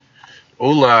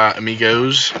Hola,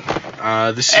 amigos.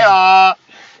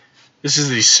 This is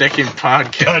the second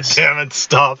podcast. God damn it!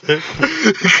 Stop it.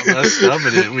 I'm not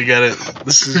stopping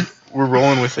it. We're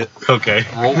rolling with it. Okay.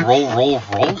 Roll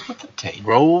with the tape.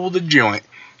 Roll the joint.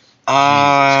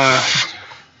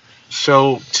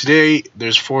 So today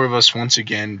there's four of us once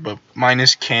again, but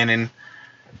minus Cannon.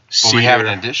 But we have an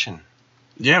addition.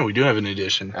 Yeah, we do have an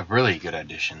addition. A really good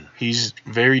addition. He's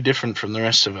very different from the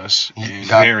rest of us. And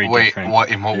Very different.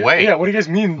 What? In what way? Yeah, what do you guys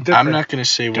mean different? I'm not gonna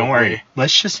say Don't what worry. way.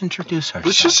 Let's just introduce ourselves.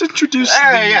 Let's just introduce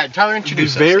Yeah, Tyler,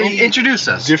 introduce the us. very Introduce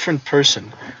us. different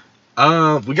person.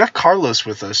 We got Carlos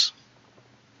with us.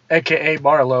 AKA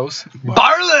Barlos.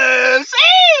 Barlos!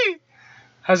 Hey!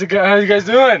 How's it go? How you guys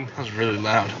doing? That was really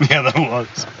loud. Yeah, that was.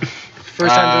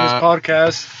 First time doing this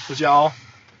podcast with y'all.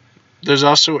 There's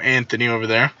also Anthony over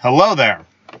there. Hello there.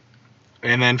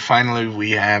 And then finally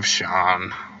we have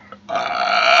Sean.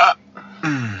 Hi.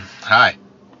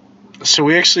 So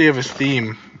we actually have a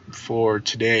theme for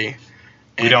today.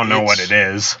 We don't know what it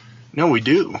is. No, we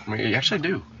do. We actually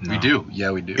do. No. We do.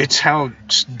 Yeah, we do. It's how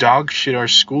dog shit our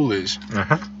school is.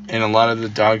 Uh-huh. And a lot of the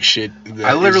dog shit that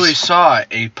I literally is- saw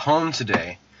a poem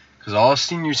today because all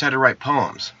seniors had to write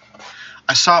poems.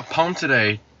 I saw a poem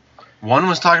today. One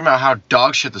was talking about how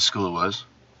dog shit the school was.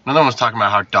 Another one was talking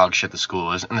about how dog shit the school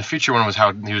was. And the future one was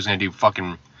how he was going to do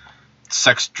fucking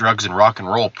sex, drugs, and rock and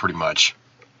roll, pretty much.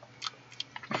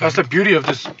 That's the beauty of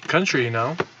this country, you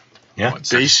know? Yeah. What,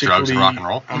 sex, drugs, and rock and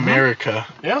roll? America.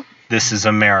 This is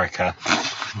America.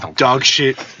 Dog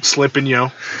shit, slipping,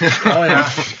 yo. Oh,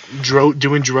 yeah.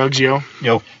 Doing drugs, yo.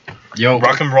 Yo. Yo.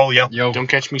 Rock and roll, yo. Yo. Don't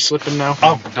catch me slipping now.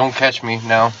 Don't catch me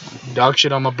now. Dog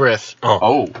shit on my breath.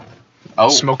 Oh.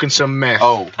 Smoking some meth.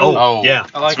 Oh. Yeah.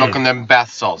 I like Smoking them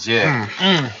bath salts, yeah.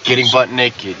 Getting butt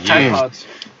naked, Tide yeah. Pods.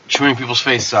 Chewing people's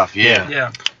face off, yeah.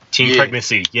 Yeah. Teen Yeah.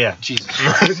 pregnancy, yeah. Jesus.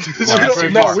 No,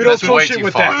 we don't That's throw way shit too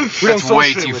with far. that. We don't That's throw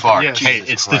way shit too with far. that. Yes. Hey, Jesus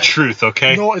it's Christ. the truth,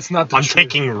 okay? No, it's not the I'm truth.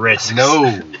 taking risks. No.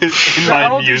 in I my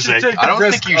don't think you should music. take I don't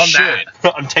risk think you on should.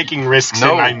 that. I'm taking risks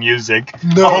No. in my music.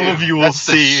 No. All of you will That's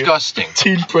see. disgusting.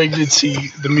 Teen Pregnancy,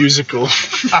 the musical.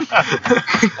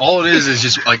 All it is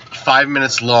just like 5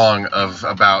 minutes long of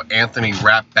about Anthony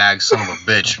Ratbag, son of a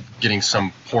bitch, getting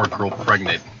some poor girl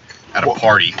pregnant at a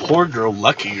party. Poor girl,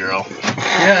 lucky girl.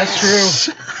 Yeah, that's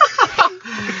true.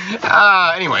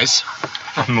 Anyways.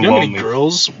 I'm You know how many lonely.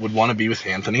 girls would want to be with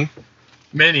Anthony?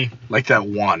 Many. Like that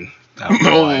one.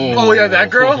 Oh, yeah, that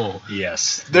girl?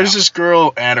 Yes. There's this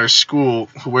girl at our school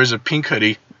who wears a pink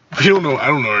hoodie. I don't know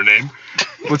her name.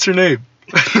 What's her name?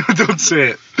 Don't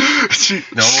say it.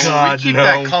 No, God, we keep no.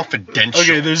 that confidential.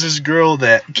 Okay, there's this girl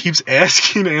that keeps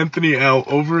asking Anthony out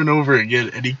over and over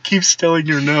again, and he keeps telling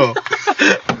her no.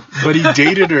 But he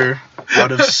dated her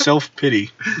out of self-pity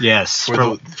Yes.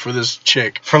 for this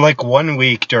chick. For like 1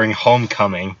 week during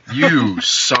homecoming. You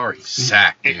sorry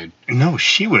sack, dude. No,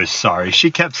 she was sorry. She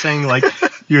kept saying, like,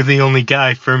 you're the only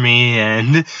guy for me,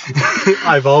 and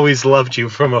I've always loved you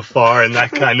from afar, and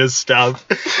that kind of stuff.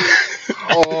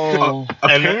 Oh.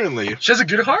 Apparently. She has a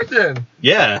good heart then.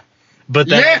 Yeah. But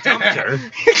then I Yeah. dumped her.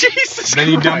 Jesus Then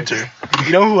he dumped her.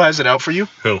 You know who has it out for you?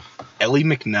 Who? Ellie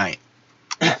McKnight.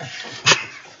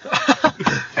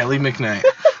 Ellie McKnight.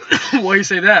 Why you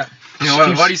say that? You know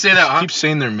what? Why do you say that? Huh? Keeps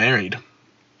saying they're married.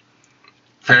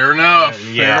 Fair enough.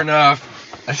 Yeah. Fair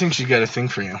enough. I think she got a thing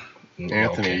for you.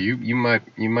 Anthony, Okay. you might.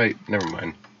 Never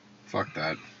mind. Fuck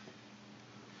that.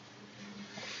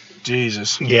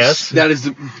 Jesus. Yes. That is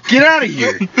the. Get out of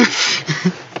here.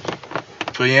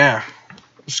 But yeah,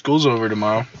 school's over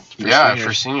tomorrow. Yeah, seniors.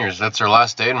 for seniors, that's our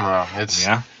last day tomorrow. It's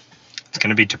Yeah. It's going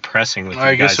to be depressing with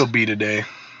I you guess guys. it'll be today.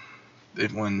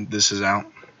 When this is out.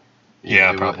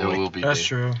 Yeah, it probably. Will be. That's day.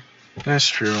 true. That's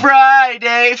true.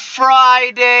 Friday.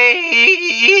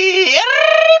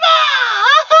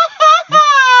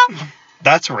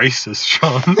 That's racist,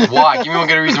 Sean. Why? Give me one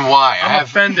good reason why. I I'm have.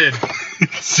 offended.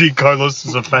 See, Carlos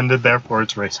is offended, therefore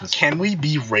it's racist. Can we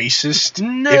be racist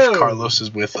No. if Carlos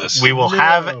is with us? We will No.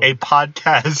 have a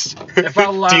podcast If I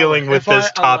allow dealing it- with if I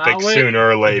this topic allow it, sooner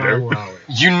or if I later. allow it.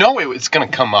 You know it's gonna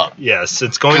come up. Yes,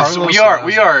 it's going Because to. Carlos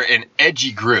we allows are an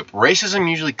edgy group. Racism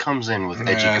usually comes in with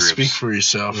edgy Yeah, groups. speak for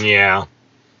yourself. Yeah.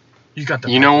 You got the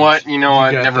You know what? You know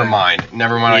what? got Never that. mind.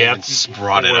 Never mind. Yep. I even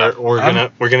brought it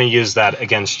up. We're gonna use that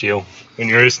against you when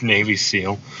you're a Navy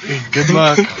SEAL. Good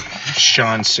luck,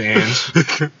 Sean Sands.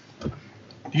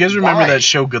 You guys remember Why? that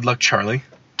show, Good Luck Charlie?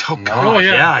 No. Oh,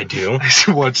 yeah. I do. I used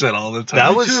to watch that all the time. That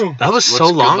Me was too. that was so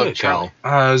What's Good long Luck ago.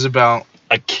 Charlie?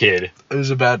 A kid. It was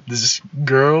about this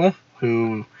girl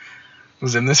who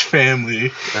was in this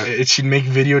family, and she'd make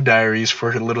video diaries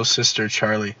for her little sister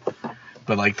Charlie.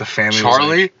 But like the family Charlie?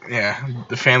 was like, yeah,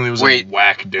 the family was Wait, like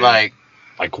whack, dude. Like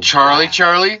Like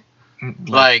Charlie,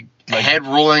 like head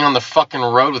rolling on the fucking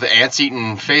road with ants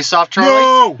eating face off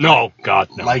Charlie. No, God,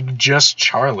 no. Like just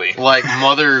Charlie. Like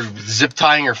mother zip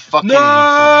tying her fucking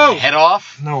No! head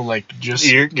off. No, like just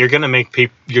you're gonna make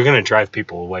people. You're gonna drive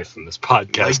people away from this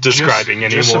podcast like describing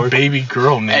just anymore. a baby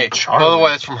girl named Hey, Charlie. by the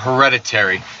way, that's from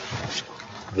Hereditary.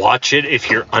 Watch it if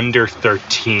you're under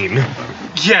 13.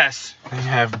 Yes. They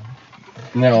have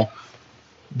No.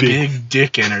 big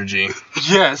dick energy,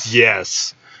 Yes.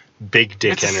 Yes. Big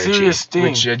dick It's a energy. serious thing.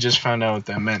 which I just found out what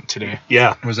that meant today. Yeah.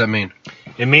 What does that mean?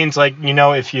 It means like,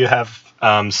 if you have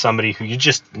somebody who you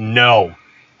just know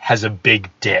has a big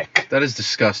dick. That is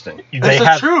disgusting. They the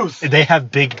have truth. They have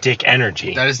big dick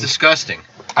energy. That is disgusting.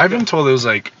 I've been told it was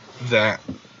like that.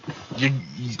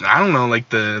 I don't know, like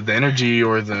the energy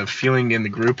or the feeling in the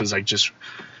group is like just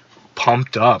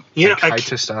pumped up. You know, like high the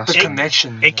testosterone.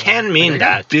 connection. It can mean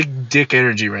that. Big dick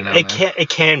energy right now. It man.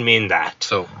 can mean that.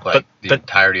 So, like, the but-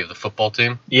 entirety of the football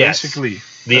team? Yes. Basically,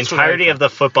 The that's what I entirety think. of the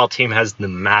football team has the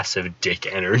massive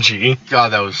dick energy. God,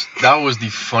 that was the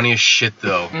funniest shit,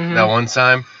 though. Mhm. That one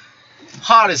time.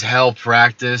 Hot as hell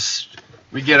practice.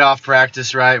 We get off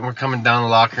practice, right? And we're coming down the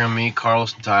locker room, me,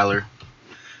 Carlos, and Tyler.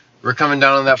 We're coming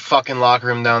down in that fucking locker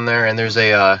room down there, and there's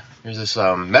this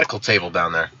medical table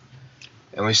down there.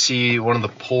 And we see one of the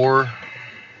poor,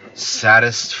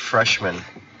 saddest freshmen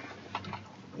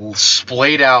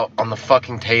splayed out on the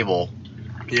fucking table.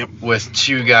 Yep. With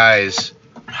two guys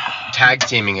tag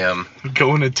teaming him,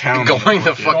 Going to town. going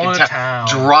to fucking Going to town,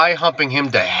 town. dry humping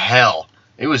him to hell.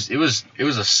 It was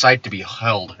a sight to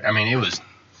behold. I mean, it was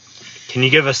Can you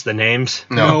give us the names?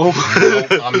 no. No.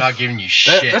 I'm not giving you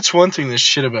shit. That's one thing that's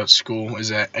shit about school is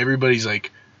that everybody's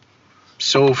like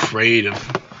so afraid of,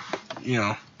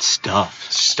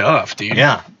 stuff, dude.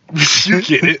 Yeah. You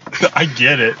get it. I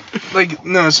get it. Like,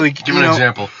 no, it's like, Give me an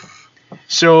example.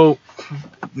 So,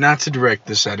 not to direct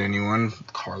this at anyone,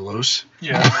 Carlos,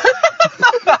 Yeah.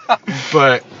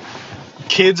 but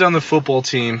kids on the football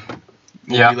team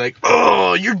will Yeah. be like,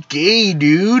 oh, you're gay,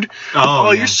 dude.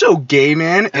 Oh, yeah. you're so gay,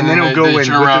 man. And then he'll go they in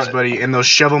turn with around- his buddy, and they'll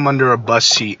shove him under a bus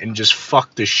seat and just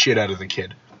fuck the shit out of the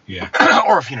kid.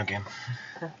 Or a funeral game.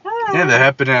 Yeah, that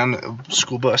happened on a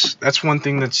school bus. That's one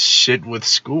thing that's shit with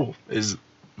school is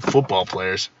football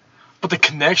players. But the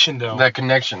connection, though. That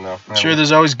connection, though. Sure,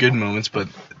 there's always good moments, but,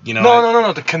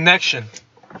 No. The connection.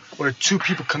 Where two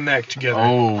people connect together.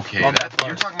 Okay, On that, that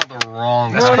you're bus. talking about the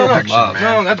wrong That's connection, love. man.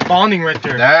 No, that's bonding right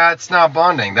there. That's not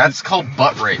bonding. That's called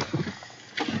butt rape.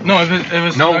 No, if it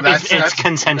was. No, if that's It's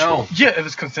consensual. No. Yeah, if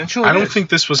it's consensual. I it don't is. think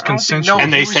this was I don't think- consensual. no.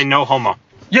 And they say no homo.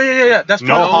 Yeah. That's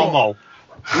No part of the- homo.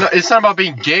 No, it's not about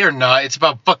being gay or not. It's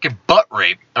about fucking butt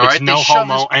rape. All It's right, no they shoved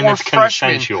homo this and poor it's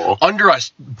freshman consensual. under a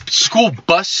school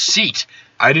bus seat.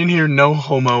 I didn't hear no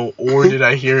homo, or did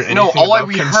I hear anything No, all about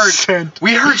we consent? heard,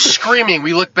 we heard screaming.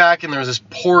 We looked back and there was this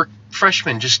poor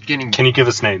freshman just getting. Can you give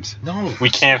us names? No, We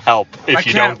can't help if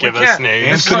you don't give us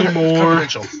names. Anthony It's Moore.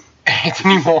 confidential.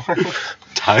 Anthony Moore.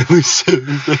 Tyler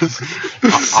Sivas.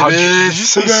 Did you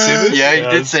say Sivas? Yeah, he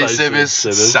did say I said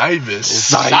Sivas.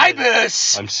 Cybus.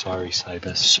 Cybus. I'm sorry,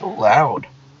 Cybus. So loud.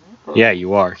 Yeah,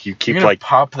 you are. You keep You're gonna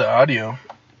pop the audio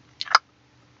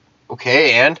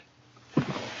Okay, and I'm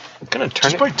gonna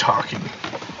turn just it. by talking.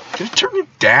 Gonna turn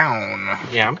it down.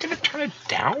 Yeah, I'm gonna turn it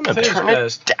down a I think it's bit.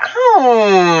 best.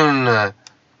 down.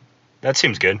 That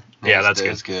seems good. Yeah, that's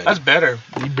good. That's good. That's better.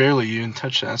 You barely even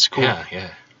touched that. That's cool. Yeah.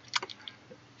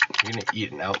 You're gonna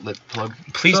eat an outlet plug.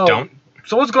 Please So- don't.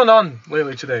 So what's going on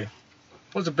lately today?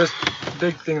 What's the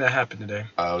big thing that happened today?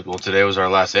 Well, today was our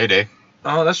last A day.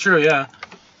 Oh, that's true. Yeah.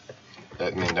 I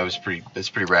mean, that's pretty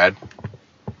rad.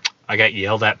 I got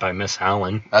yelled at by Miss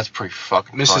Allen. That's pretty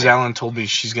fucking. Mrs. funny. Allen told me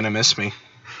she's gonna miss me.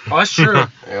 Oh, that's true.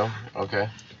 Yeah. Okay.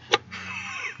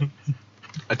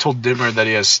 I told Dimmer that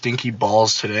he has stinky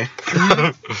balls today.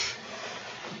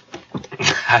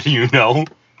 How do you know?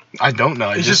 I don't know.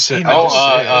 I He just said. he I knows.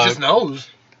 just He just knows.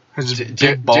 His D-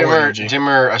 big ball energy.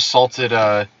 Dimmer assaulted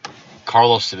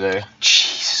Carlos today.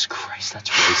 Jesus Christ, that's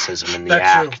racism in the That's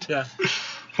act. true. Yeah.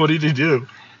 What did he do?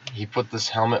 He put this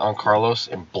helmet on Carlos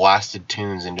and blasted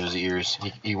tunes into his ears.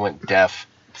 He went deaf.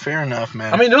 Fair enough,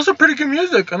 man. I mean, those are pretty good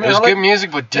music. I mean, It was I like, good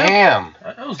music, but Yeah. damn.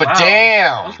 That was But loud. That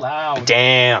damn. was loud.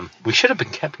 Damn. We should have been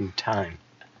keeping time.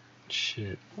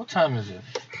 Shit. What time is it?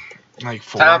 like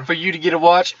 4. Time for you to get a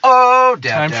watch. Oh,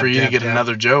 dab, Time dab, for you to dab, get dab.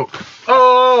 another joke.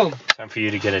 Oh. Time for you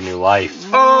to get a new life.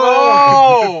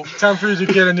 Oh. Time for you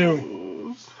to get a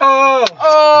new. Oh.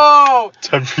 Oh.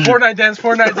 Time for you. Fortnite dance.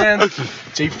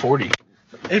 It's 8:40.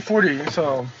 8:40.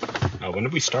 So Oh, when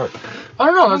did we start? I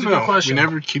don't know. That's a No, good question. We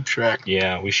never keep track.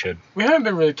 Yeah, we should. We haven't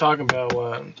been really talking about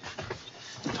what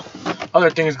other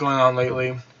things going on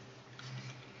lately.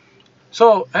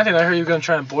 So, Anthony, I heard you're gonna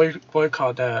try and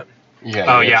boycott that.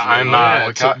 Yeah. Oh, yeah,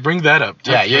 I'm, Bring that up.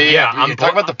 Yeah, I'm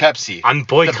Talk about the Pepsi. I'm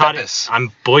boycotting. Pepis.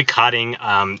 I'm boycotting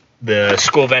the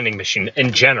school vending machine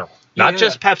in general, not Yeah.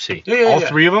 just Pepsi. Yeah, All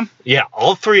three of them? Yeah,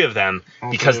 all three of them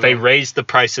All because three they of them. raised the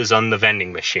prices on the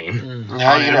vending machine.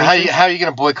 How are you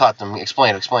gonna boycott them?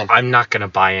 Explain. I'm not gonna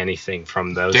buy anything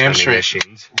from those Damn vending straight.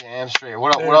 machines. Damn straight.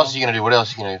 What else are you gonna do? What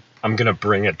else are you gonna do? I'm gonna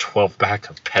bring a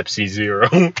 12-pack of Pepsi Zero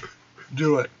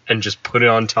Do it. and just put it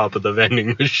on top of the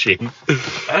vending machine.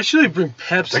 Actually, bring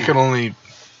Pepsi. That could only,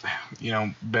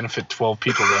 benefit 12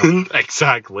 people, though.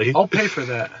 Exactly. I'll pay for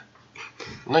that.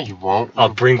 No, you won't. I'll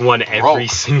bring one every Broke.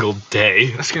 single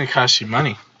day. That's going to cost you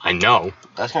money. I know,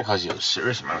 That's gonna cause you a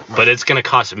serious amount of money. but it's gonna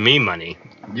cost me money,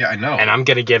 yeah, I know. and I'm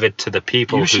gonna give it to the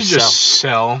people You who should sell. just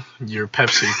sell your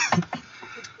Pepsi.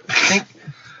 I think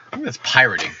that's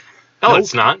pirating. No,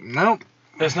 it's not. No,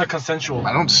 It's not consensual.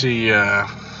 I don't see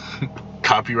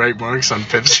copyright marks on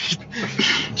Pepsi.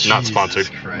 Not sponsored.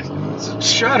 Jesus Christ.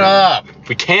 Shut up.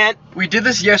 We can't. We did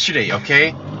this yesterday,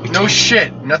 okay? No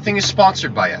shit. Nothing is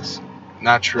sponsored by us.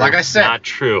 Not true. Like I said. Not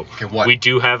true. Okay, what? We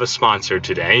do have a sponsor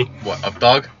today. What? Up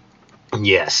dog?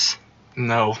 Yes.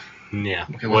 No. Yeah.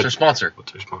 Okay, what's our sponsor?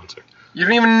 What's our sponsor? You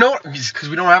don't even know because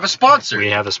we don't have a sponsor. We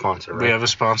have a sponsor, right? We have a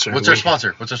sponsor. What's our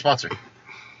sponsor? What's our sponsor?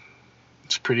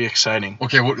 It's pretty exciting.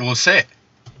 Okay, we'll say it.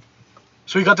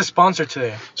 So we got the sponsor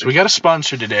today. So we got a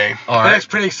sponsor today, All That's right.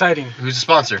 pretty exciting. Who's the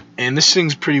sponsor? and this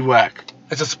thing's pretty whack.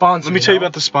 It's a sponsor. Let me tell you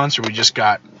about the sponsor we just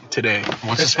got today.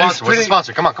 What's the It's sponsor? What's the pretty-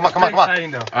 sponsor? Come on. Pretty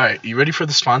exciting, though. All right, you ready for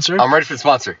the sponsor? I'm ready for the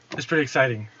sponsor. It's pretty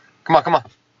exciting. Come on.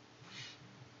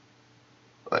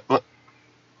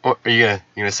 What are you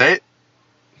gonna say it?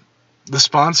 The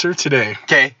sponsor today.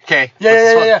 Okay. Yeah, What's the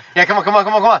yeah, sponsor? yeah. Yeah, come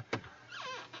on.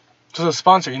 So the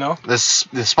sponsor, you know, The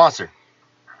sponsor.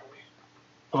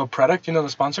 of a product, you know the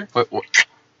sponsor? What?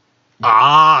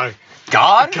 Ah,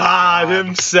 God? God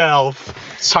himself.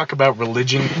 Let's talk about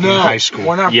religion in high school.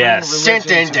 We're not Yes. bringing Dun,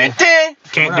 religion dun, into dun, dun.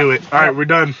 Can't We're do not- it. All right, we're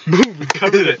done. Boom, we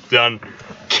covered it. Done.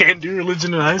 Can't do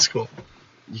religion in high school.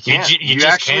 You can't. ju- You, you just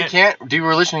actually can't do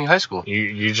religion in high school.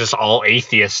 You're just all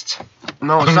atheists.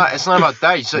 No, it's not. It's not about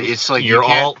that. It's like You're you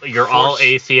can't all force-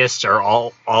 atheists or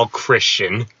all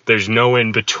Christian. There's no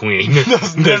in between. There's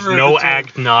There's never in no between.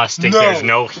 agnostic. No. There's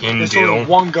no There's Hindu. only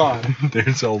one God.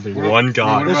 There's only one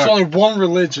God. There's only one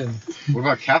religion. What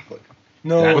about Catholic?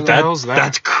 No. What the hell's that?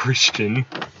 That's Christian.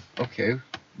 Okay,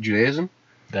 Judaism.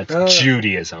 That's No.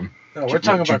 Judaism. No, we're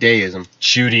talking about. Judaism.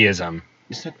 Judaism.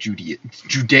 It's not Judaism. It's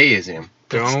Judaism.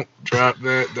 Don't drop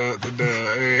the.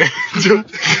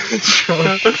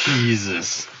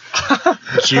 Jesus.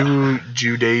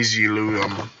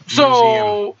 Judaism.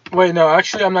 So wait, no.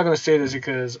 Actually, I'm not gonna say this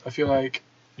because I feel like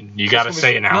You gotta it's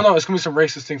gonna be say some- it now. No, it's gonna be some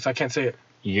racist things. So I can't say it.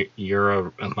 You're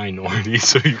a minority,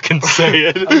 so you can say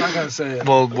it. I'm not gonna say it.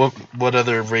 Well, what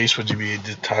other race would you be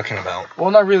talking about?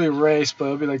 Well, not really race, but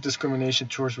it'll be like discrimination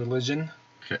towards religion.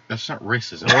 Okay, that's not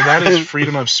racism. Well, that is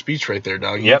freedom of speech right there,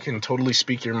 dog. Yep. You can totally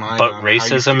speak your mind. But on how you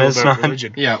racism feel is about not.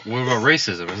 religion. Yeah. What about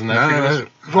racism? Isn't that No, freedom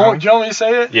of- Do you want me to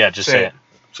say it? Yeah, just Say say it. it.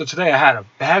 So today I had a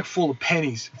bag full of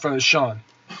pennies in front of Sean.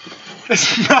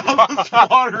 His mouth was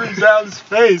watering down his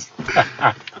face.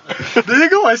 There you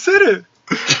go. I said it.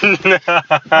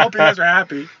 I hope you guys are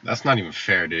happy. That's not even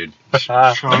fair, dude. You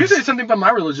can say something about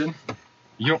my religion.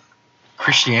 You don't.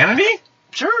 Christianity?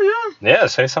 Sure, yeah. Yeah,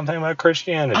 say something about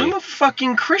Christianity. I'm a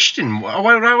fucking Christian.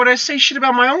 Why would I say shit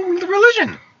about my own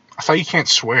religion? I thought you can't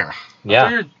swear.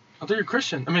 Yeah. I thought you're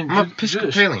Christian. I mean, I'm Jewish.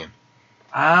 Episcopalian.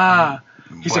 Ah,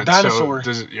 he's a But, dinosaur.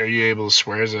 So are you able to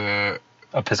swear as a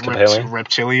Episcopalian.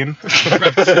 reptilian?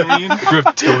 Reptilian.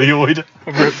 Reptilioid.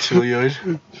 A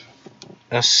reptilioid?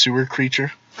 A sewer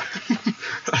creature? A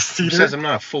Who cedar. says I'm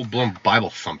not a full-blown Bible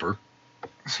thumper?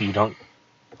 So you don't.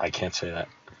 I can't say that.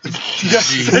 Yes,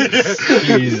 say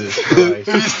it. Jesus Christ.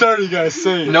 You started, you guys.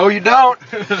 Say it. No, you don't.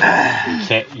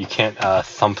 You can't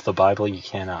thump the Bible. You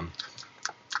can't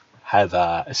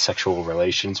have sexual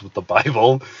relations with the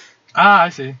Bible. Ah, I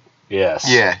see. Yes.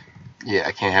 Yeah,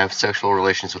 I can't have sexual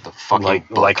relations with the fucking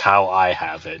book. like how I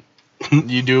have it.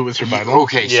 You do it with your Bible?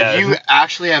 Okay, so Yeah. you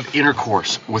actually have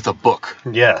intercourse with a book.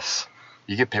 Yes.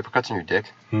 You get paper cuts on your dick?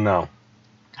 No.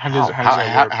 How does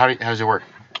that work? How does it work?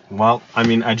 Well, I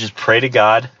mean, I just pray to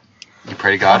God, You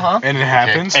pray to God. Uh-huh. And it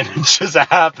happens? and it just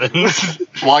happens.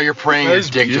 While you're praying, That your is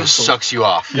dick beautiful. just sucks you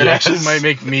off. It actually Yes. might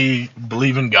make me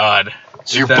believe in God.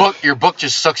 So your That- book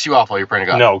just sucks you off while you're praying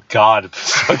to God. No, God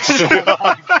sucks you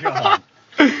up. God.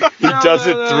 He does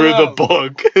it through the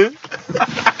book.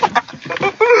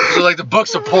 So like the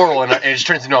book's a portal and it just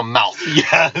turns into a mouth.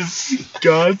 Yes.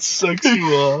 God sucks you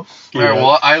off. All right,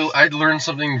 well, I learned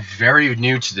something very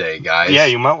new today, guys. Yeah,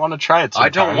 you might want to try it I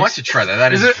sometime. don't want to try that.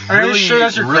 That is Are really, you sure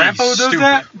that's your really grandpa who does stupid.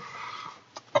 that?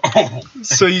 Oh.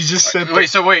 So you just said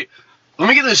Wait. Let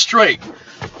me get this straight.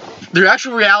 The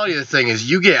actual reality of the thing is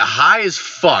you get high as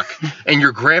fuck and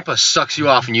your grandpa sucks you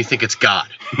off and you think it's God.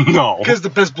 No. Because the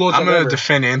best blowjob I'm gonna ever.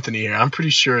 defend Anthony here. I'm pretty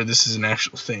sure this is an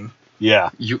actual thing. Yeah.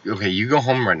 You go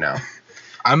home right now.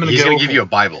 I'm gonna He's go. gonna give you a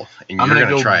Bible and I'm you're gonna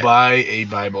go try buy a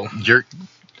Bible. it. You're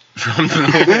from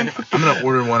I'm gonna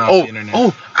order one off the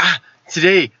internet.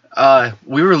 Today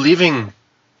we were leaving.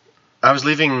 I was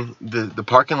leaving the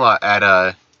parking lot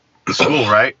at school,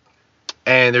 right?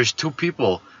 And there's two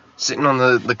people sitting on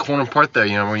the corner part there,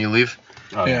 you know, when you leave.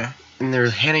 Oh, Yeah. And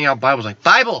they're handing out Bibles like,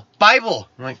 Bible!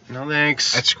 I'm like, no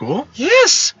thanks. At school?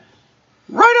 Yes!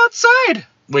 Right outside!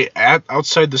 Wait,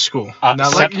 outside the school. Uh,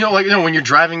 Not sep- like. When you're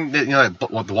driving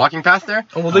the walking path there?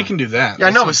 Oh well, they can do that. Yeah, I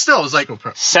know, but That's still, it was like, no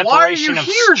problem. Separation Why are of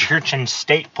you here? church and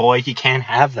state, boy. You can't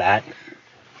have that.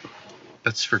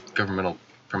 that's for governmental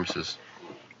premises.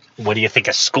 What do you think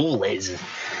a school is? It's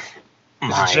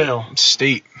My- a jail.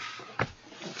 State.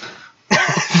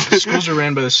 Schools are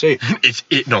ran by the state.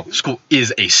 No, school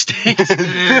is a state.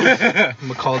 I'm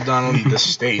gonna call Donnelly the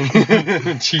state.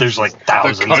 There's like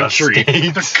thousands of country.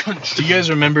 states. Do you guys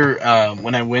remember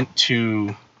when I went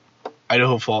to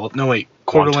Idaho Falls? No, wait,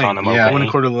 Coeur d'Alene. Guantanamo I went Bay.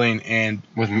 to Coeur d'Alene and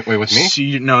with me?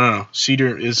 Cedar. No.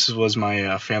 Cedar. This was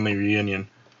my family reunion.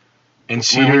 And When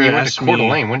Cedar you went asked to Coeur me.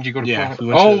 d'Alene, when did you go to Yeah, Coeur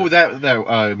we d'Alene? went to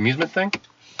that amusement thing?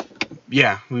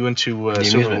 Yeah, we went to The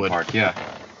amusement Silverwood. park, yeah.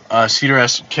 Cedar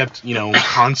kept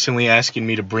constantly asking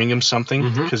me to bring him something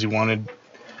Mhm. because he wanted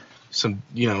some.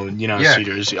 Yeah.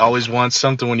 Cedars. He always wants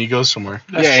something when you go somewhere.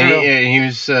 That's yeah, true. and he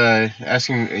was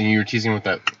asking, and you were teasing with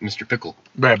that Mr. Pickle.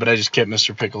 Right, but I just kept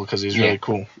Mr. Pickle because he's Yeah. really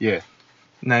cool. Yeah.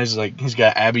 Now he's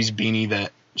got Abby's beanie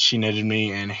that she knitted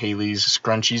me and Haley's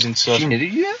scrunchies and stuff. She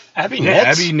knitted you that? Abby Yeah,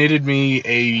 knits. Abby knitted me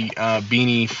a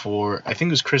beanie for I think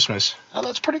it was Christmas. Oh,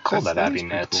 that's pretty cool that That Abby is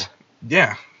pretty knits.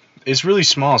 Yeah, it's really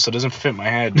small, so it doesn't fit my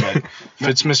head, but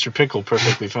fits Mr. Pickle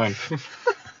perfectly fine.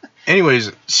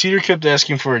 Anyways, Cedar kept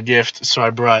asking for a gift, so I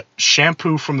brought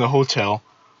shampoo from the hotel.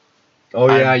 Oh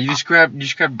yeah, you just grabbed.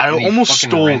 I any almost fucking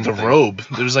stole random the thing. robe.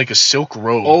 There was like a silk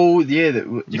robe. Oh yeah,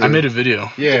 I made a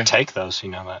video. yeah. Take those, you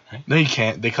know that, right? No, you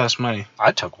can't. They cost money.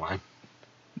 I took one.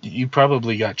 You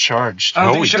probably got charged. I don't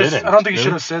No, think we you should've- didn't. I don't think you Really?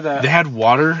 should have said that. They had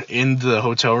water in the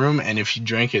hotel room, and if you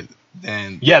drank it,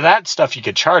 then Yeah, that stuff you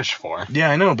could charge for.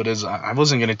 yeah, I know, but I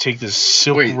wasn't gonna take this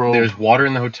silk Wait, robe. there's water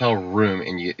in the hotel room,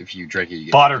 and if you drink it, you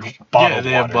get Bottled Yeah, water.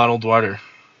 they have bottled water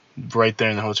right there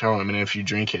in the hotel room, and if you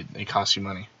drink it, it costs you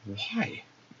money. Why?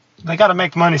 They gotta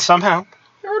make money somehow.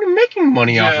 They're already making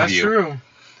money Yeah, off of that's you. true.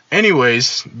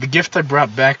 Anyways, the gift I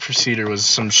brought back for Cedar was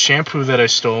some shampoo that I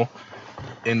stole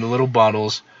in the little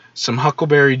bottles, some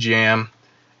Huckleberry jam,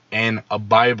 and a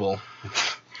Bible.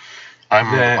 I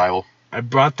remember That- the Bible. I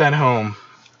brought that home,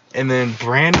 and then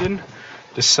Brandon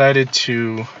decided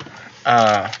to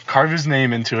carve his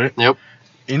name into it. Yep.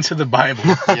 Into the Bible.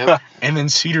 Yep. And then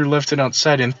Cedar left it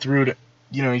outside and threw it.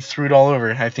 He threw it all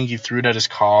over. I think he threw it at his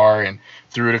car and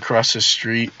threw it across the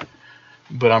street.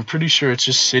 But I'm pretty sure it's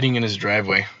just sitting in his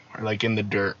driveway or like in the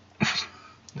dirt.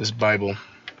 This Bible.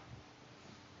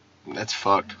 That's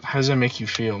fucked. How does that make you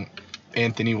feel,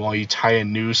 Anthony, while you tie a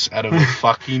noose out of a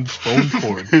fucking phone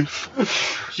cord?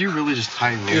 You really just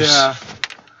tie a noose. Yeah.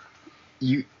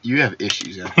 You have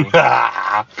issues, Anthony. Okay.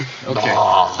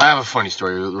 Oh. I have a funny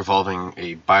story revolving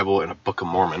a Bible and a Book of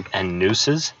Mormon. And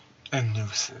nooses? And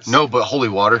nooses. No, but holy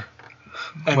water.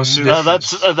 And What's the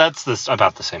nooses. No, that's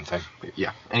about the same thing.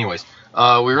 Yeah. Anyways, we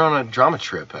were on a drama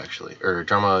trip actually, or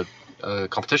drama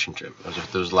competition trip.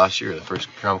 It was last year, the first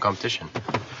drama competition,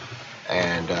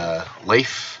 and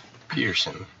Leif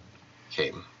Peterson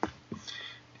came,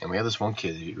 and we had this one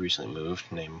kid who recently moved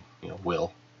named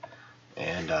Will,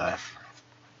 and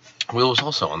Will was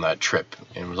also on that trip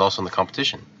and was also in the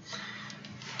competition.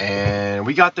 And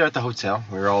we got there at the hotel.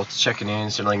 We were all checking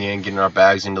in, settling in, getting our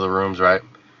bags into the rooms, right?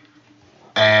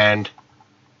 And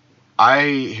I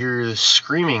hear this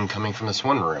screaming coming from this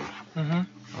one room. Mhm.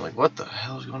 I'm like, what the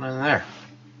hell is going on in there?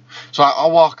 So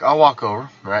I'll walk over,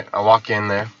 right? I walk in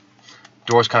there.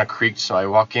 Door's kind of creaked, so I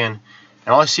walk in,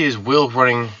 and all I see is Will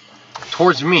running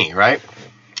towards me, right?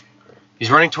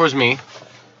 He's running towards me,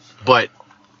 but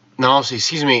now also he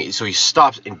sees me, so he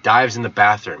stops and dives in the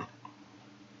bathroom.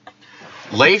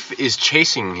 Leif is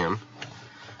chasing him,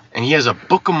 and he has a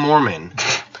Book of Mormon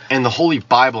and the Holy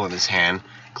Bible in his hand,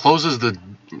 closes the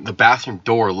bathroom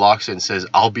door, locks it, and says,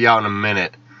 "I'll be out in a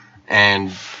minute,"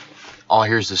 and all I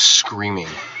hear is this screaming.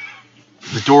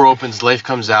 The door opens. Leif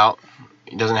comes out.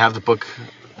 He doesn't have the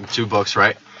 2 books,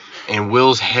 right? And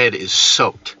Will's head is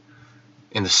soaked,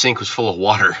 and the sink was full of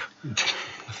water.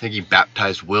 I think he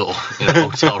baptized Will in a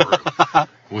hotel room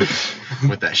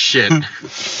with that shit.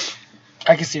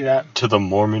 I can see that. To the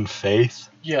Mormon faith?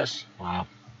 Yes. Wow.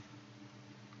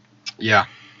 Yeah.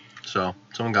 So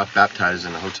someone got baptized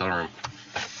in a hotel room.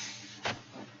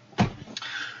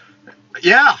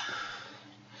 Yeah.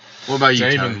 What about Is you,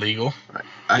 that Tyler? even legal?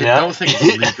 I Yeah. don't think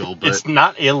it's legal, but It's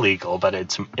not illegal, but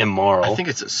it's immoral. I think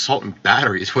it's assault and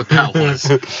battery is what that was.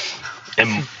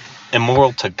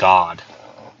 Immoral to God.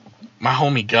 My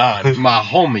homie God. My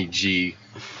homie G.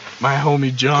 My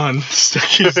homie John stuck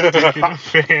his dick in a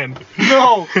fan.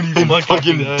 No! And he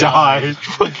fucking died. He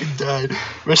fucking died.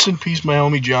 Rest in peace, my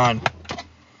homie John.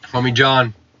 Homie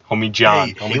John. Homie John.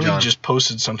 Hey, Homie Haley John. just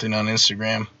posted something on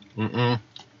Instagram. Mm-mm.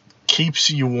 Keeps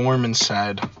you warm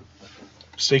inside.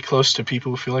 Stay close to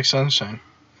people who feel like sunshine.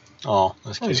 Oh,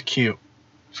 that's That was cute.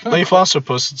 cute. Leif also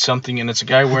posted something, and it's a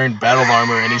guy wearing battle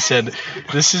armor, and he said,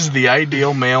 "This is the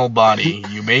ideal male body.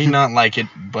 You may not like it,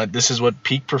 but this is what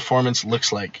peak performance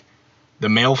looks like. The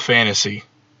male fantasy."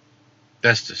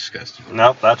 That's disgusting.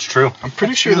 Nope, that's true. I'm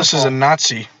pretty That's sure this is a beautiful.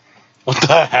 Nazi. What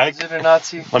the heck? Is it a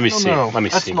Nazi? Let me I don't see. know. Let me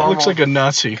That's see. It normal. looks like a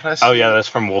Nazi. Can I see? Oh, yeah, that's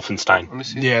from Wolfenstein. Let me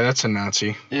see. Yeah, that's a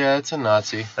Nazi. Yeah, it's a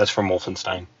Nazi. That's from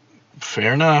Wolfenstein.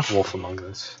 Fair enough. Wolf Among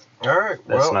Us. All right.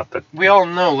 That's Well, not the. we all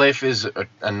know Leif is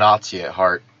a Nazi at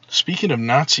heart. Speaking of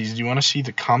Nazis, do you want to see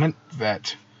the comment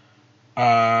that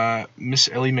Miss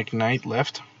Ellie McKnight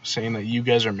left, saying that you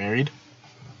guys are married?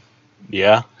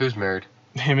 Yeah. Who's married?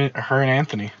 Her and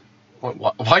Anthony.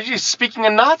 Why are you speaking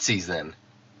of Nazis then?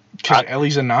 Because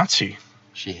Ellie's a Nazi.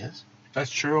 She is. That's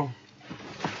true.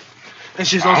 And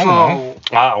she's I don't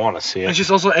also. I want to see And it. she's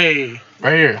also a.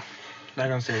 Right here. Not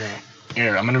gonna say that.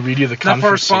 Here, I'm gonna read you the Not for our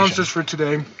conversation. sponsors for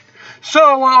today.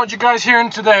 So, what you guys hearing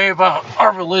today about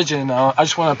our religion? I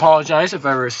just want to apologize if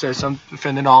I ever said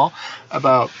something at all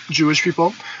about Jewish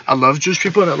people. I love Jewish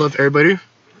people and I love everybody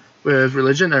with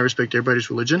religion. I respect everybody's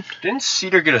religion. Didn't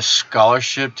Cedar get a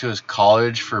scholarship to his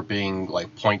college for being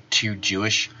like 0.2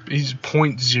 Jewish? He's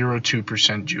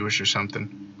 0.02% Jewish or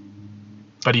something.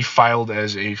 But he filed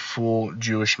as a full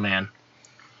Jewish man.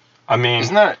 I mean,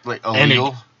 Isn't that like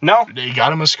illegal? no. They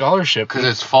got him a scholarship. Because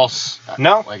it's false.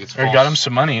 No. Like it's Or false. got him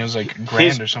some money. It was like a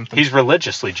grand or something. He's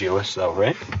religiously Jewish, though,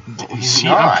 right? He's I'm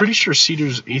not. pretty sure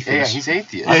Cedar's Yeah, atheist. he's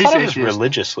atheist. I he's thought he was atheist.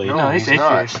 religiously. No, No, he's he's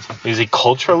not. atheist. Is he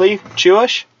culturally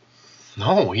Jewish?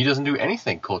 No, he doesn't do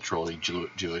anything culturally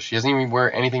Jewish. He doesn't even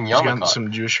wear anything He's got yarmulke.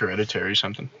 some Jewish hereditary or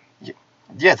something.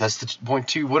 Yeah, that's the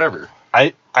 0.2 whatever.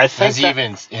 I think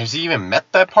Has he even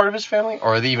met that part of his family,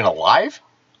 or are they even alive?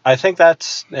 I think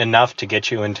that's enough to get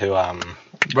you into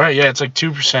Right, yeah, it's like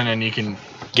 2% and you can...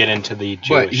 get into the Jewish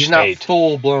But he's state. not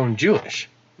full blown Jewish.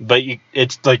 But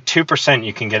it's like 2%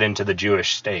 you can get into the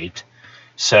Jewish state.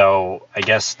 So I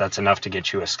guess that's enough to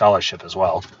get you a scholarship as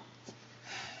well.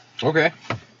 Okay.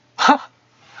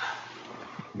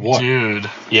 What? Dude,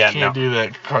 Yeah, can't do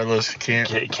that, Carlos. Can't.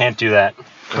 Can't do that.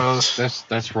 Carlos,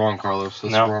 That's wrong, Carlos.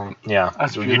 That's No. wrong. Yeah,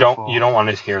 That's you beautiful. don't want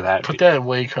to hear that. put that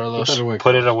away, Carlos.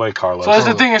 Put it away, Carlos. So that's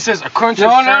the thing. It says according to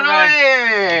No, a no, no, survey-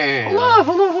 hey! Hold on,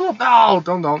 hold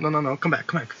on, hold on. No. Come back.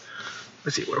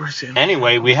 Let's see where we're seeing.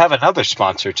 Anyway, we have another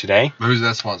sponsor today, Who's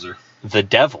that sponsor? the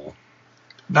devil.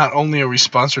 Not only are we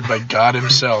sponsored by God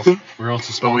himself. We're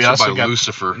also But we sponsored also by got-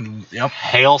 Lucifer. Yep.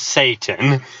 Hail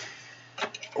Satan.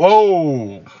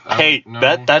 Whoa. Hey, no.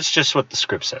 that's just what the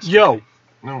script says. Yo.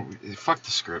 No, fuck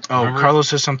the script. Oh, Remember?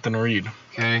 Carlos has something to read.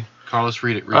 Okay, Carlos,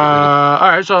 read it. Read All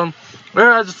right. So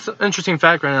we're at this interesting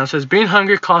fact right now. It says being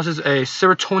hungry causes a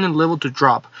serotonin level to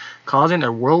drop, causing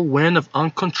a whirlwind of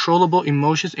uncontrollable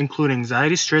emotions, including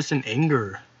anxiety, stress, and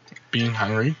anger. Being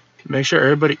hungry. Make sure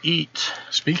everybody eat.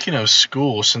 Speaking of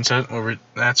school, since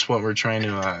that's what we're trying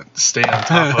to stay on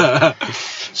top of.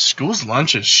 School's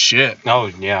lunch is shit. Oh,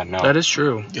 yeah, no. That is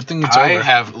true. Good thing it's I over.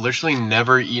 have literally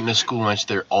never eaten a school lunch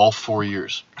there all 4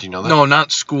 years. Do you know that? No,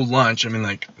 not school lunch. I mean,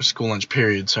 like, school lunch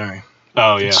period. Sorry.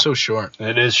 Oh, yeah. It's so short.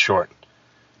 It is short.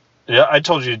 Yeah, I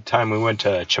told you the time we went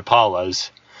to Chapala's,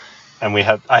 and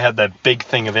I had that big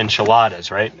thing of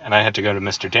enchiladas, right? And I had to go to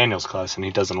Mr. Daniel's class, and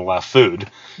he doesn't allow food.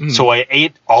 So I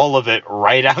ate all of it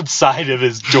right outside of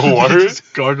his door.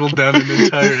 Just gargled down an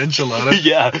entire enchilada.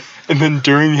 Yeah. And then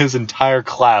during his entire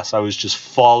class, I was just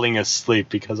falling asleep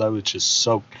because I was just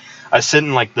so... I sit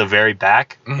in, like, the very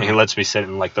back, and he lets me sit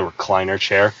in, like, the recliner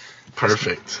chair.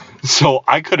 Perfect. So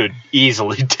I could have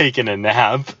easily taken a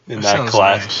nap in that sounds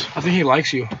class. nice. I think he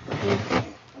likes you.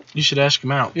 You should ask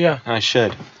him out. Yeah. I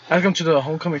should. Ask him to the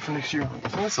homecoming for next year. I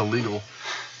think it's illegal.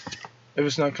 If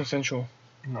it's not consensual.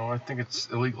 No, I think it's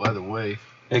illegal either way.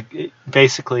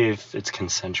 Basically, if it's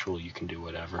consensual, you can do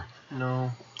whatever.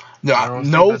 No. No, I don't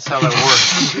no, think that's how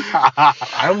that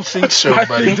works. I don't think so, I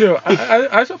buddy. think too.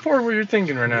 I support what you're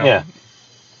thinking right now. Yeah.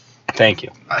 Thank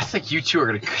you. I think you two are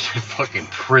gonna go to fucking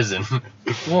prison.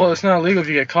 Well, it's not illegal if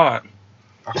you get caught.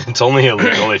 It's only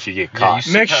illegal if you get Yeah, caught. you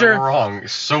said Make that sure- wrong.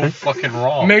 It's so fucking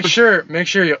wrong. Make sure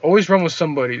you always run with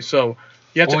somebody. So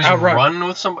you have Always to outrun. run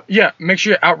with somebody. Yeah, make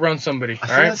sure you outrun somebody. I All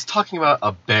think right. that's talking about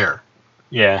a bear.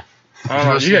 Yeah. I don't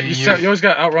know. You always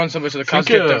got to outrun somebody so the cops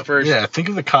get there first. Yeah, think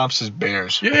of the cops as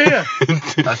bears. Yeah.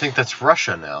 I think that's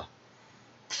Russia now.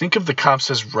 Think of the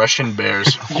cops as Russian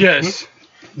bears. Yes.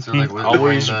 So like, what,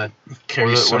 Always what Carry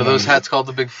are those someone- hats called?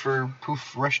 The big fur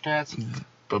poof Russian hats?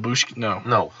 Babushka? No.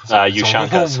 No. It's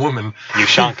Ushankas. a woman.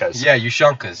 Ushankas. Yeah,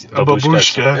 Ushankas. A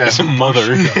babushka. It's a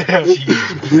mother. Jesus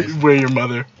Christ. Where your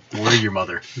mother? Where your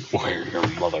mother? Where your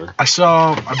mother? I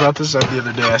saw, I brought this up the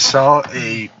other day. I saw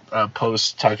a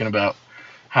post talking about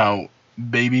how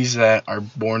babies that are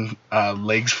born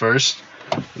legs first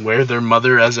wear their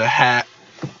mother as a hat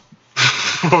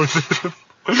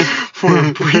for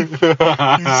a brief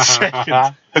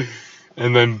second.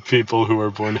 And then people who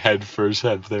are born head first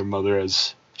have their mother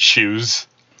as shoes.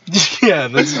 Yeah,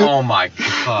 that's Oh my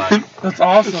god. That's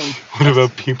awesome. What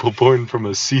about people born from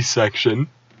a C-section?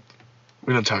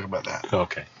 we don't talk about that.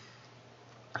 Okay.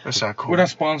 That's not cool. We're not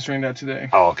sponsoring that today.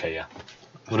 Oh, okay, yeah.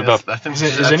 What about... I think Is I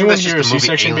think anyone that's here a just the movie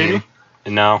C-section Alien.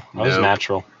 baby? No, that was Nope.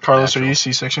 natural. Carlos, are Natural. you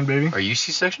C-section baby? Are you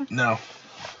C-section? No.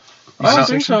 I don't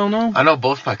So- think so. No. I know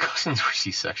both my cousins were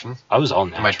C-sections. I was all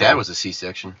natural. My dad was a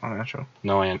C-section. Oh, natural.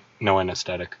 No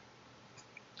anesthetic.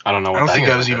 I don't know I what don't that think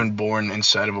think I I was was even born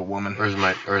inside of a woman. Where's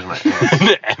my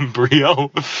An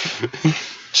embryo.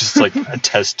 Just like a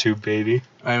test tube baby.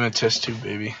 I am a test tube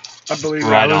baby. I believe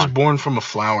Right I was on. born from a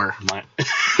flower. My...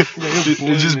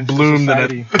 It just bloomed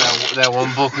and that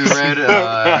one book we read,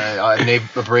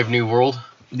 A Brave New World?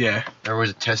 Yeah. There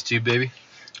was a test tube baby.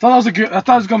 I thought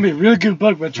it was gonna be a really good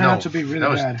book, but it turned out to be really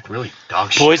that was bad. really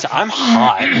dog shit. Boys, I'm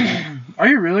hot. Are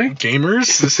you really?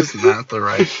 Gamers, this is not the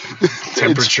right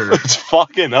temperature. It's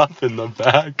fucking up in the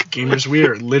back. Gamers, we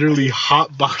are literally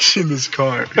hotboxing this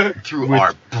car Through with-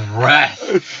 our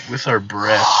breath. with our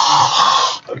breath.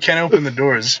 We can't open the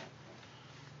doors.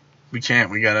 We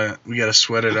can't. We gotta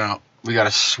sweat it out. We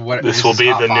gotta sweat. This will is be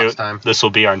hot the box new. time. This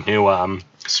will be our new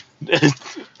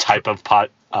type of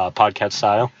podcast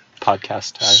style. Podcast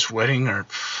style. Sweating our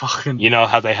fucking. You know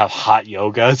how they have hot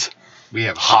yogas? We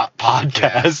have Hot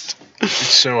podcast. It's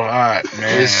so hot,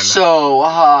 man. It's so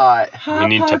hot. We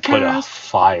need to put a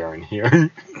fire in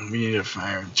here. We need a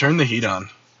fire. Turn the heat on.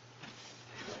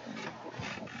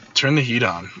 Turn the heat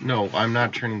on. No, I'm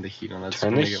not turning the heat on. That's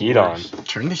Turn gonna the get heat worse.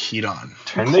 Turn the heat on.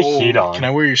 Turn the heat on. Can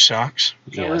I wear your socks?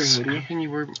 Yes. How can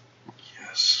you wear?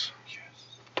 Yes.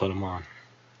 Put them on.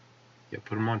 Yeah,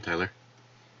 put them on, Tyler.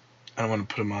 I don't want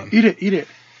to put them on. Eat it.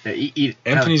 Yeah, eat.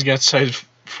 Anthony's got size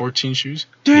 14 shoes.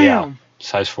 Damn.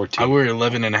 Size I 14. wear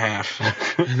 11 and a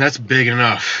half. And that's big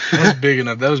enough. That was big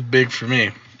enough. That was big for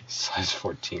me. Size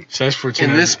 14. Size 14.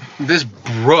 And this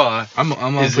bruh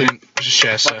I'm is opening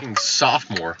Shasta. fucking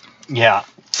sophomore. Yeah.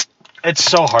 It's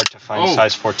so hard to find Oh.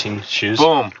 size 14 shoes.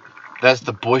 Boom. That's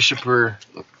the Boy Shipper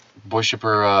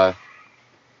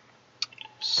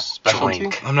specialty.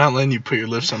 Drink. I'm not letting you put your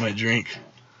lips on my drink.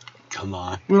 Come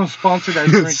on. We don't sponsor that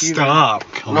drink either. Stop.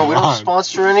 Come No, we don't on.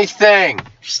 sponsor anything.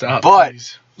 Stop. But-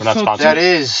 please. We're not So sponsored. That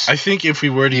is. I think if we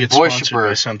were to The get Boy sponsored Shipper.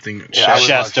 by something, Yeah, I would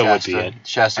Shasta love would be it.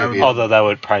 Shasta would be it. Although that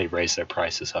would probably raise their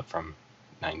prices up from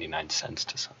 99 cents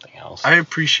to something else. I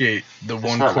appreciate the It's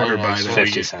one not quarter 99 buy cents. that we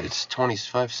 50 get. cents. It's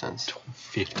 25 cents.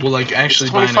 50. Well, like actually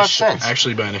It's buying 25 cents.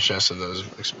 a Shasta though is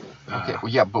Okay,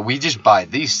 well, yeah, but we just buy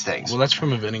these things. well, that's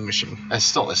from a vending machine.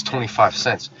 It's 25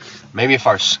 cents. Maybe if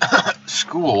our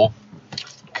school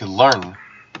could learn,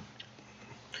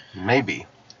 maybe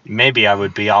Maybe I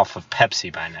would be off of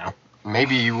Pepsi by now.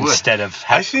 maybe you would. Instead of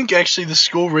I think actually the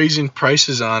school raising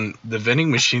prices on the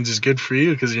vending machines is good for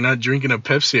you because you're not drinking a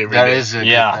Pepsi every day. That is a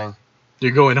Yeah. good thing.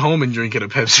 You're going home and drinking a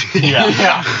Pepsi.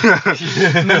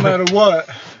 Yeah. No matter what.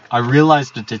 I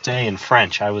realized it today in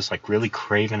French. I was like really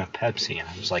craving a Pepsi, and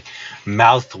I was like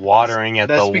mouth watering at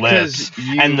That's the because lips.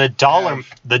 you And the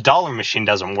dollar machine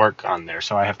doesn't work on there,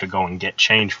 so I have to go and get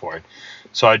change for it.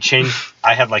 So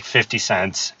I had like 50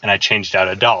 cents, and I changed out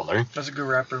 $1. That's a good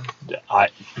rapper.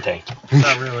 Thank you.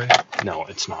 Not really. No,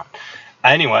 it's not.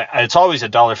 Anyway, it's always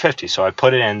 $1.50, so I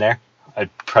put it in there. I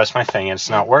press my thing, and it's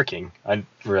not working. I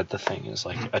read the thing is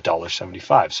like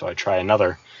 $1.75, so I try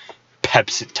another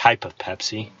type of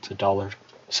Pepsi. It's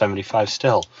 $1.75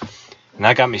 still, and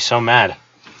that got me so mad.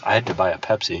 I had to buy a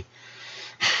Pepsi.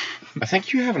 I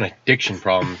think you have an addiction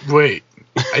problem. Wait,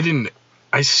 I didn't.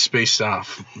 I spaced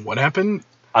off. What happened?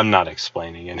 I'm not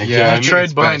explaining it. Yeah, I think tried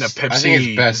it's buying best. a I think it's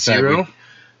Pepsi best that Zero,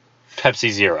 Pepsi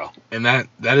Zero. and that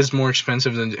is more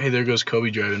expensive than. Hey, there goes Kobe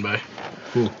driving by.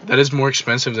 Who? That is more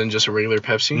expensive than just a regular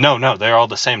Pepsi. No, they're all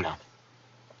the same now.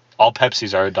 All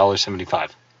Pepsis are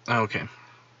 $1.75. Oh, okay.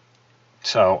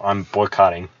 So I'm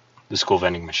boycotting the school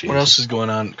vending machines. What else is going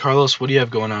on, Carlos? What do you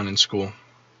have going on in school?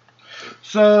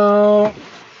 So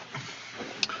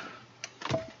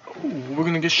we're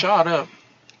gonna get shot up.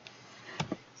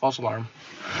 False alarm.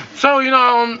 So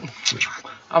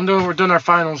we're doing our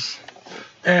finals,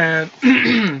 and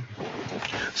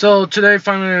so today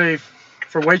finally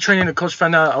for weight training, the coach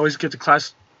found out I always get to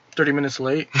class 30 minutes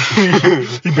late.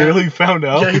 He barely found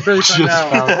out. Yeah, he barely found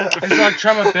Just out. And so I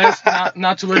try my best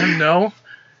not to let him know,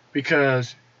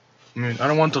 because I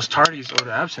don't want those tardies or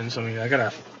the absence. I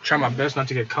gotta try my best not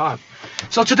to get caught.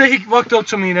 So today he walked up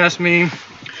to me and asked me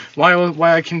why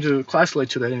I came to class late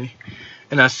today,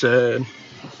 and I said,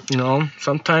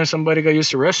 sometimes somebody got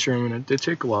used to the restroom and it did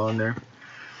take a while in there.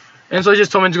 And so he just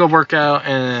told me to go work out,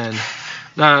 and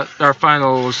our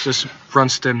final was just run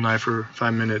stem knife for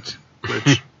 5 minutes,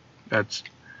 which that's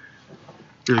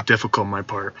really difficult on my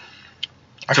part.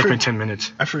 It took me 10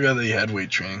 minutes. I forgot that you had weight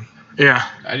training. Yeah.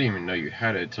 I didn't even know you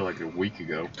had it until like a week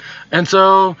ago. And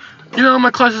so,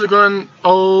 my classes are going,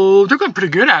 they're going pretty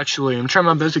good actually. I'm trying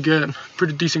my best to get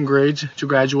pretty decent grades to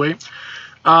graduate.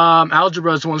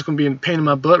 Algebra is the one that's going to be a pain in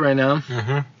my butt right now.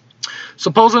 Mm-hmm.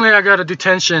 Supposedly I got a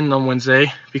detention on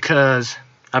Wednesday because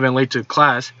I've been late to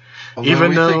class.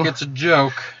 Even though we think it's a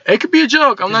joke. It could be a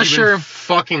joke. I'm not You've sure. been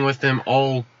fucking with them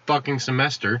all fucking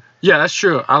semester. Yeah, that's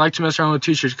true. I like to mess around with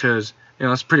teachers because,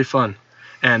 it's pretty fun.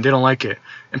 And they don't like it.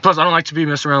 And plus, I don't like to be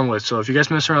messed around with. So if you guys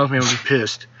mess around with me, I'll be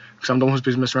pissed. Because I'm the one who's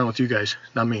been messing around with you guys,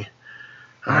 not me.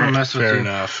 I don't mess with Fair you.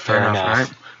 enough. Fair enough.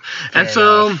 Right? And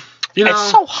so,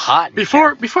 It's so hot. in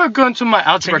before here. I go into my Take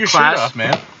algebra your class, shirt off,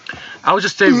 man. I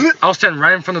was standing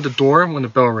right in front of the door when the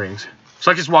bell rings.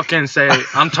 So I just walk in and say,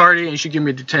 I'm tardy and you should give me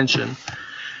a detention.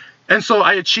 And so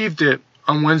I achieved it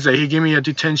on Wednesday. He gave me a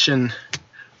detention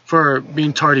for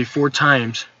being tardy 4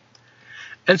 times.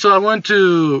 And so I went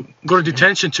to go to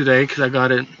detention today because I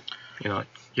got it,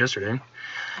 yesterday.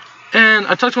 And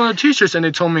I talked to one of the teachers and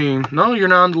they told me, no, you're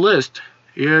not on the list.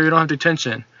 You don't have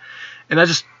detention. And I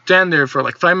just stand there for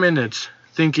like 5 minutes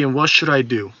thinking, what should I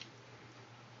do?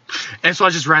 And so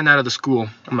I just ran out of the school.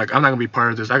 I'm like, I'm not gonna be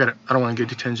part of this. I don't want to get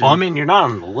detention. Well, you're not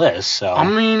on the list, so.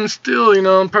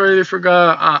 Still, probably they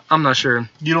forgot. I'm not sure.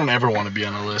 You don't ever want to be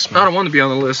on a list, man. I don't want to be on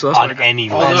the list. So that's why I on got- any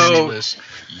On list. any Although- list.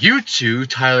 You two,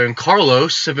 Tyler and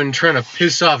Carlos, have been trying to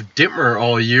piss off Dittmer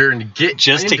all year and get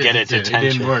Just to get a It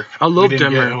detention. didn't work. I We love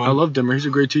didn't get Dimmer. one. I love Dimmer. He's a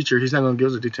great teacher. He's not gonna give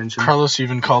us a detention. Carlos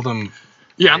even called him.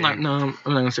 Yeah, I'm not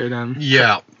gonna say that.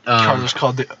 Yeah. Carlos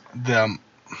called them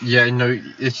Yeah, no,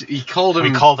 he called him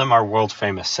We called him our world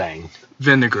famous saying.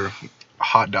 Vinegar.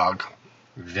 hot dog.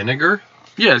 vinegar.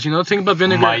 Yes, think about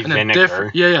vinegar. My and a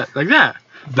vinegar. Yeah, like that.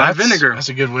 My vinegar That's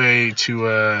a good way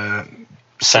to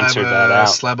Censor slab that a, out.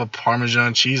 slab a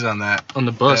Parmesan cheese on that. on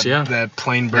the bus. that, Yeah. That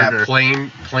plain burger. That plain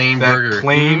That burger.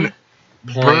 plain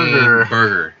Plain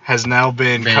burger. has now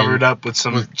been Been covered up with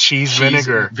some cheese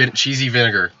vinegar. Cheesy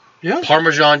vinegar. Yeah.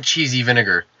 Parmesan cheesy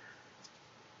vinegar.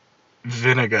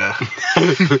 Vinegar.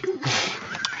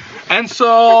 And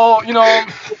so,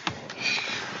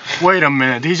 wait a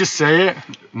minute. Did he just say it?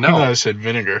 No, I No. said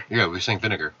vinegar. Yeah, we're saying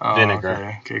vinegar. Oh,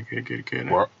 Vinegar. Okay,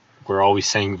 good. We're always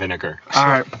saying vinegar. All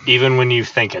right. Even when you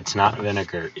think it's not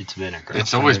vinegar, it's vinegar.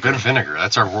 It's always been vinegar.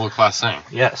 That's our world class thing.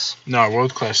 Yes. No, our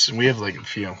world class. We have like a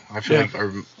few. I feel Yeah. like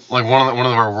our. Like one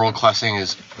of our world class thing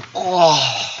is,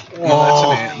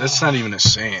 That's not even a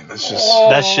saying. That's just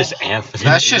That's just Anthony.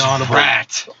 that's just Inaudible.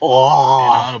 rat. Oh,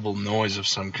 inaudible noise of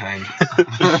some kind.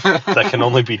 that can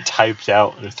only be typed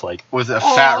out. It's like With a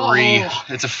fat re.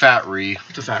 It's a fat re.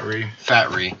 It's a fat re.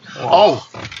 Fat re. Oh.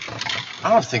 I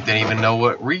don't think they even know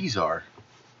what re's are.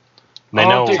 they Oh,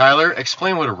 know. dude. Tyler,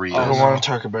 explain what a re I don't is. want to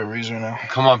talk about re's right now.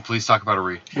 Come on, please talk about a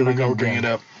re. Here we go. Bring it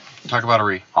up. Talk about a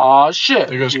re. Oh shit.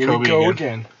 There goes Here Kobe we go again.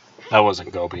 again. That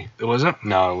wasn't Gobi. It wasn't.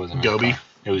 No, it wasn't. Gobi.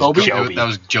 It was Gobi? Joby. That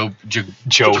was Joby.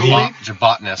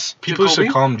 Jabotness. People used to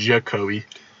Jacoby? call him Jacoby.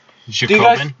 Do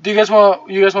you guys want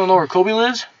to know where Kobe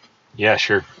lives? Yeah,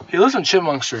 sure. He lives on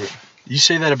Chipmunk Street. You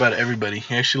say that about everybody.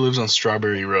 He actually lives on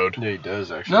Strawberry Road. Yeah, he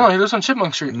does actually. No, he lives on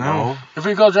Chipmunk Street. No. If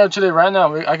we go drive today right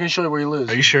now, I can show you where he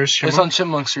lives. Are you sure it's It's Chipmunk? on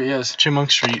Chipmunk Street, yes.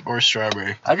 Chipmunk Street or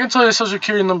Strawberry? I can tell you his social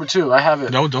security number too. I have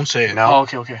it. No, don't say it. No.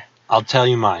 Oh, okay. I'll tell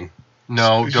you mine.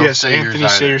 No, don't Yes, say Anthony,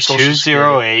 yours say either. your social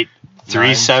security.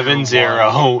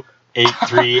 208-370.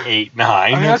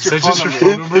 8389. I mean, that's your Is that just phone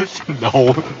your number. phone number?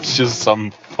 No, it's just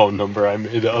some phone number I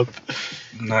made up.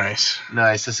 Nice.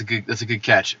 Nice. That's a good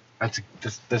catch.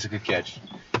 That's a good catch.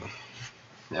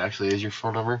 It actually is your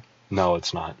phone number. No,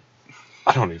 it's not.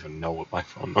 I don't even know what my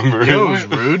phone number You know is.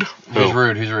 who's rude? Who's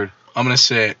rude? Who's rude? I'm gonna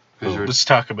say it. Who's rude? Let's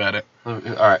talk about it. All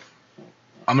right.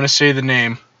 I'm gonna say the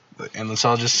name, and let's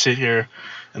all just sit here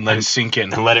and let it sink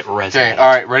in. And let it resonate. Okay. All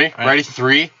right. Ready? right. Ready?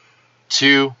 3,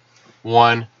 2,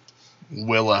 1.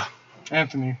 Willa.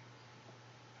 Anthony.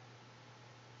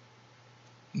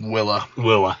 Willa.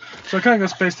 Willa. So I kind of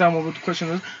got spaced down what the question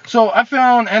is. So I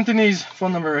found Anthony's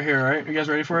phone number right here, right? You guys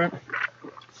ready for it?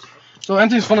 So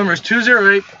Anthony's phone number is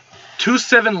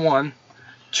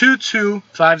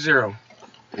 208-271-2250.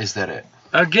 Is that it?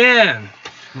 Again,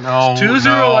 No.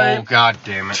 208. No. God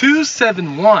damn it.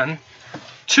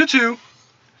 271-2250.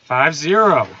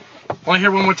 Want to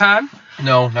hear one more time?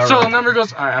 No. Not So really. the number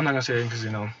goes. Alright, I'm not gonna say it because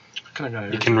kind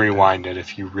of You can rewind it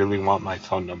if you really want my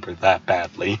phone number that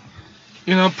badly.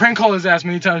 prank call his ass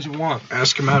many times you want.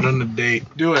 Ask him out on a date.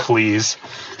 Do it. Please.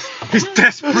 He's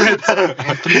desperate.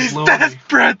 Anthony's lonely.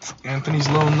 Desperate. Anthony's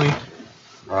lonely.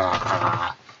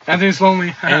 Anthony's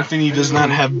lonely. Anthony does not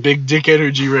have big dick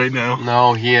energy right now.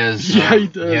 No, he has. Yeah, he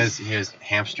does. He has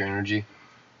hamster energy.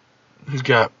 He's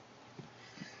got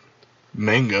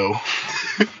mango.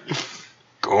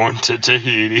 Going to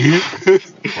Tahiti.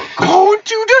 Going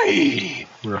to Tahiti.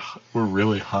 We're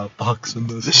really hot boxing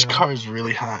this. This car is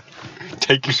really hot.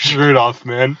 Take your shirt off,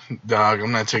 man. Dog,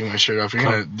 I'm not taking my shirt off. You're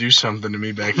gonna do something to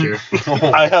me back here.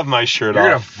 I have my shirt You're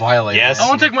gonna off. violate. Yes. I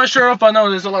want to take my shirt off. I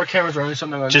know there's a lot of cameras around.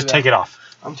 Something like Just take it off.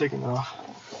 I'm taking it off.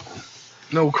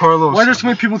 No, Carlos. Why there's so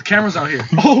many people with cameras out here?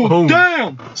 Oh,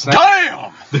 Damn!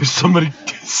 Damn. There's somebody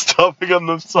stopping on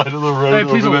the side of the road. Hey,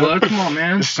 please over don't there. look. Come on,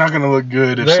 man. It's not gonna look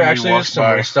good if There somebody actually is walks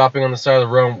somebody by. stopping on the side of the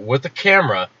road with a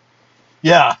camera,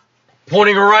 Yeah.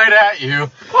 pointing right at you.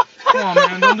 Come on,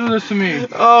 man. Don't do this to me.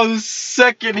 Oh, the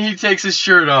second he takes his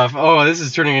shirt off. Oh, this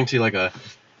is turning into like a.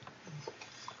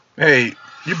 Hey,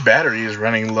 your battery is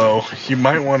running low. You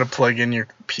might want to plug in your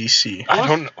PC. I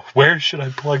don't know. Where should I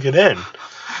plug it in?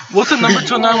 What's the number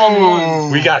to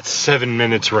 911? We got 7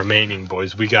 minutes remaining,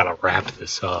 boys. We gotta wrap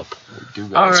this up. All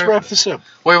Let's right. wrap this up.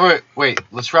 Wait.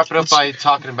 Let's wrap it up by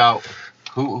talking about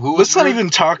who. Let's not even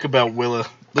talk about Willa.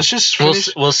 Let's just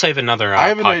finish. We'll save another. I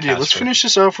have an idea. podcast Let's for- finish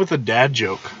this off with a dad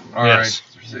joke. All Yes.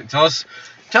 right. Tell us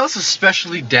a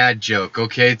specially dad joke,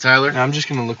 okay, Tyler? Now, I'm just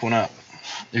gonna look one up.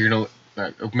 You're gonna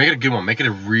make it a good one. Make it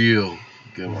a real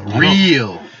good one.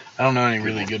 Real. I don't know any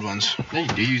really good ones. Yeah, you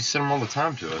do. You send them all the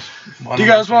time to us. Do you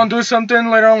guys want to do something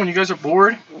later on when you guys are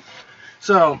bored?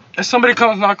 So, if somebody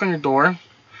comes knock on your door,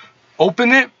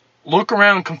 open it, look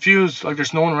around confused like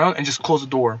there's no one around, and just close the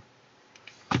door.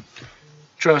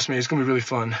 Trust me, it's going to be really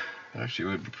fun. Actually,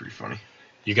 it would be pretty funny.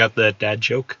 You got the dad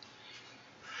joke?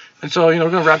 And so, we're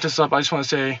going to wrap this up. I just want to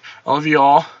say, I love you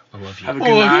all. I love you. Have a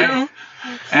good night.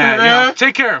 And,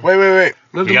 take care. Wait. Live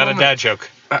We the got a moment. dad joke.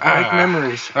 Make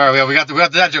memories. All right, we got the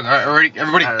dad joke. All right, ready?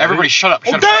 Everybody, shut up.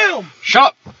 Oh, damn!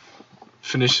 Shut up.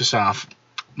 Finish this off.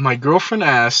 My girlfriend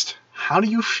asked, "How do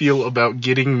you feel about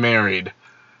getting married?"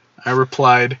 I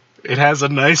replied, "It has a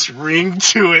nice ring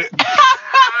to it."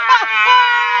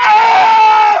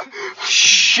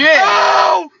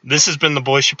 Shit. This has been the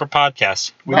Boy Shipper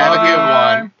Podcast. Have a good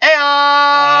one.